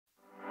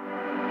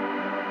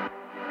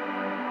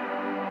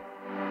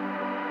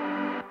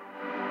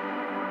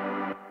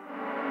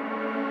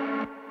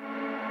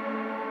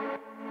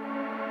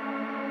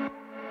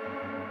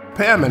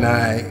Pam and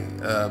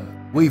I,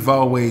 we've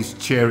always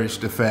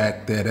cherished the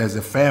fact that as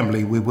a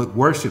family we would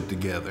worship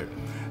together.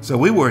 So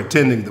we were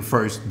attending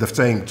the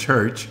same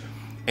church,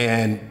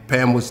 and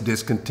Pam was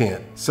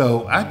discontent.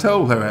 So I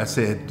told her, I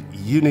said,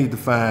 you need to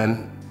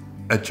find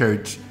a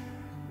church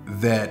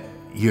that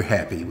you're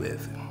happy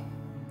with.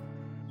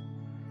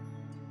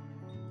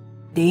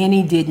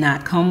 Danny did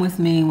not come with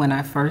me when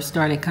I first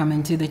started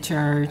coming to the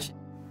church.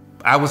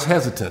 I was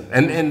hesitant,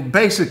 and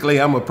basically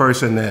I'm a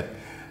person that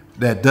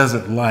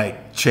doesn't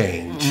like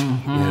change, you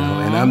know,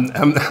 and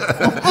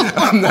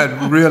I'm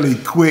not really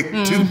quick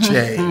to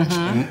change.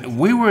 And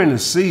we were in a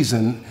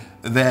season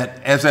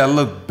that, as I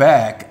look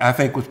back, I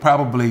think was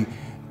probably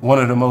one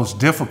of the most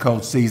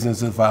difficult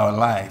seasons of our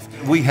life.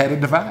 We had a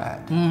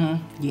divide.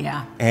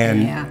 Yeah.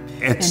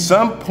 And at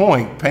some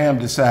point, Pam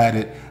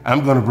decided,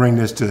 I'm going to bring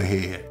this to a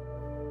head.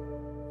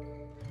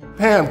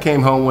 Pam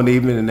came home one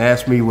evening and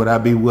asked me would I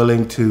be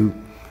willing to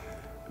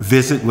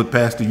visit with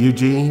Pastor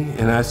Eugene,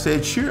 and I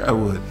said, sure I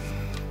would.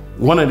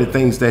 One of the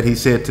things that he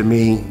said to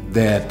me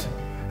that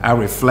I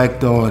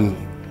reflect on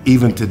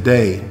even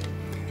today,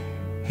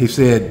 he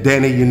said,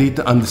 Danny, you need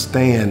to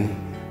understand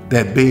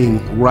that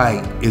being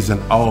right isn't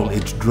all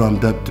it's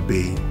drummed up to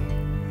be.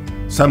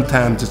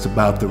 Sometimes it's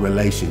about the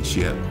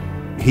relationship.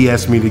 He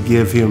asked me to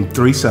give him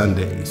 3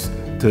 Sundays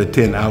to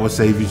attend Our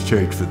Savior's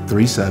Church for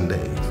 3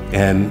 Sundays.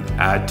 And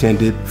I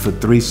attended for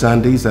 3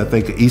 Sundays. I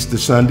think Easter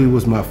Sunday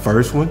was my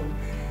first one,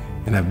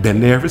 and I've been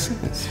there ever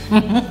since.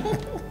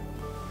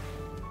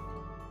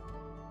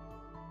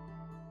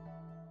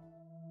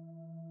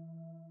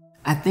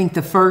 I think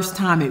the first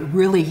time it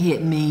really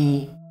hit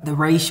me, the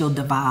racial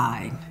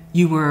divide.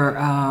 You were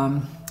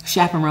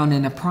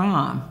chaperoning a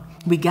prom.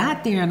 We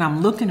got there and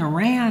I'm looking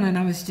around and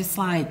I was just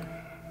like,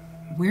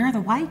 where are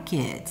the white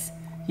kids?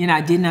 You know,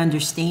 I didn't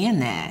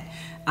understand that.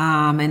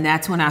 And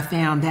that's when I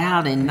found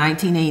out in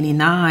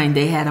 1989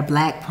 they had a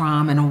black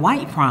prom and a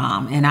white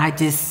prom, and I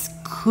just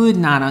could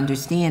not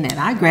understand it.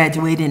 I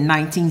graduated in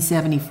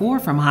 1974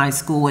 from high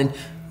school and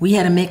we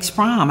had a mixed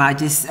prom. I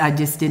just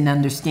didn't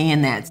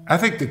understand that. I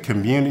think the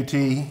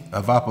community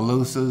of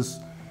Opelousas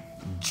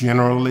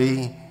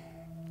generally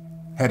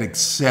had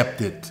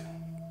accepted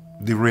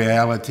the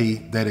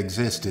reality that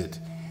existed,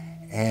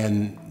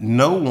 and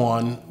no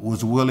one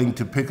was willing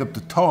to pick up the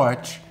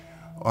torch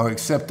or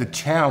accept the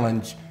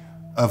challenge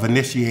of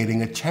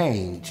initiating a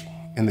change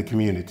in the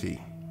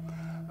community.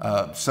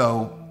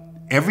 So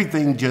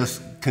everything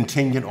just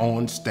continued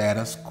on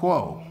status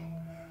quo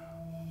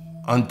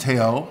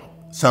until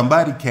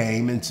somebody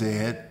came and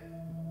said,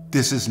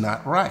 this is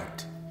not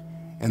right,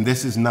 and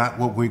this is not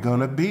what we're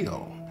gonna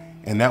build.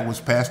 And that was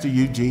Pastor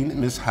Eugene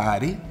and Miss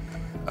Heidi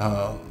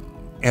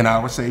in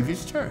Our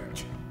Savior's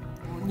Church.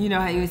 You know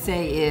how you would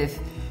say, if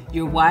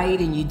you're white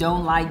and you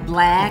don't like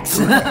blacks,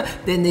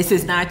 then this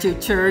is not your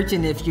church.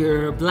 And if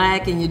you're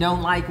black and you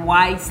don't like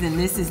whites, then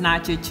this is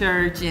not your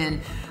church.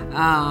 And,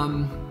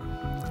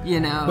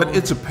 you know. But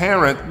it's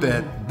apparent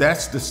that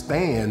that's the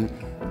stand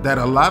that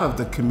a lot of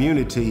the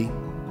community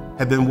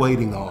had been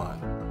waiting on.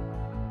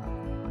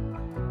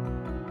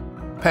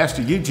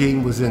 Pastor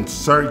Eugene was in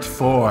search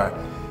for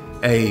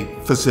a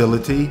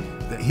facility.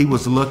 He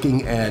was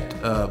looking at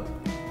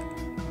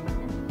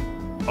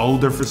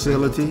older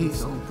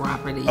facilities,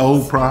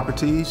 old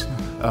properties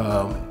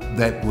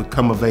that would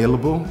come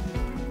available,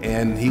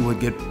 and he would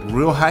get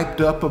real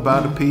hyped up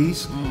about a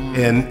piece,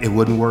 and it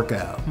wouldn't work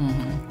out.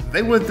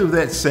 They went through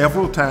that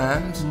several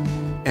times,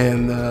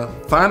 and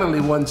finally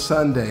one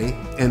Sunday,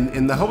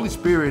 and the Holy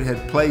Spirit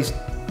had placed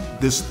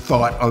this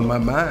thought on my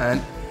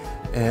mind,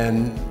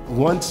 and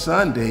one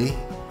Sunday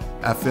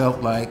I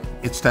felt like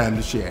it's time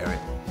to share it.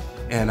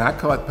 And I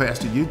caught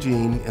Pastor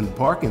Eugene in the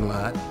parking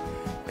lot,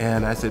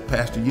 and I said,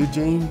 Pastor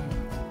Eugene,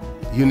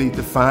 you need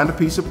to find a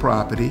piece of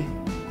property,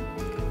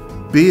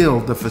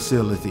 build the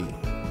facility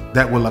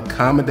that will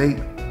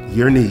accommodate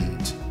your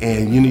needs,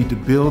 and you need to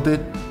build it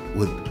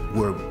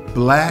where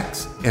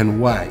blacks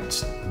and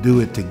whites do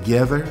it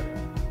together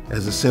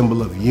as a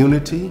symbol of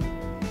unity,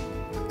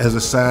 as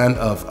a sign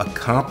of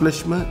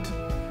accomplishment,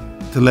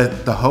 to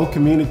let the whole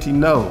community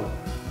know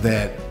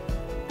that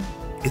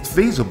it's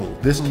feasible,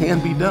 this can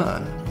be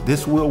done,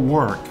 this will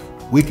work.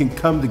 We can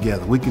come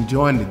together, we can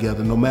join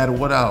together no matter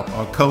what our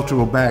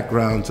cultural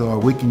backgrounds are.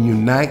 We can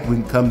unite, we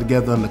can come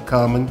together on the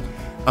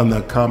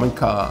common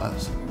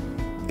cause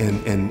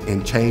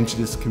and change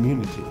this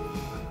community.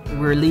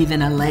 We're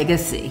leaving a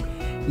legacy,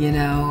 you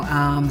know,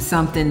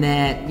 something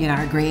that, you know,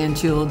 our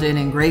grandchildren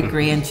and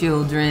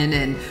great-grandchildren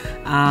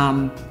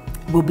and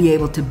will be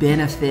able to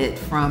benefit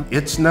from.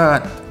 It's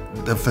not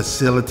the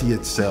facility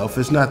itself,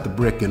 it's not the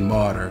brick and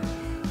mortar.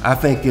 I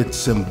think it's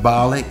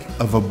symbolic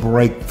of a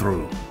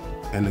breakthrough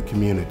in the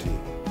community.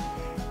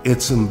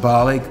 It's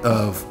symbolic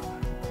of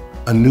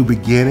a new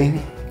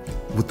beginning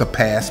with the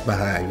past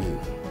behind you.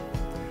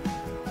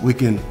 We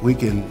can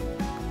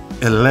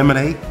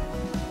eliminate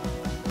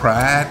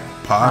pride,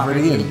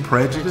 poverty and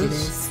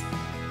prejudice,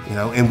 you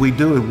know, and we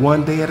do it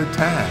one day at a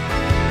time.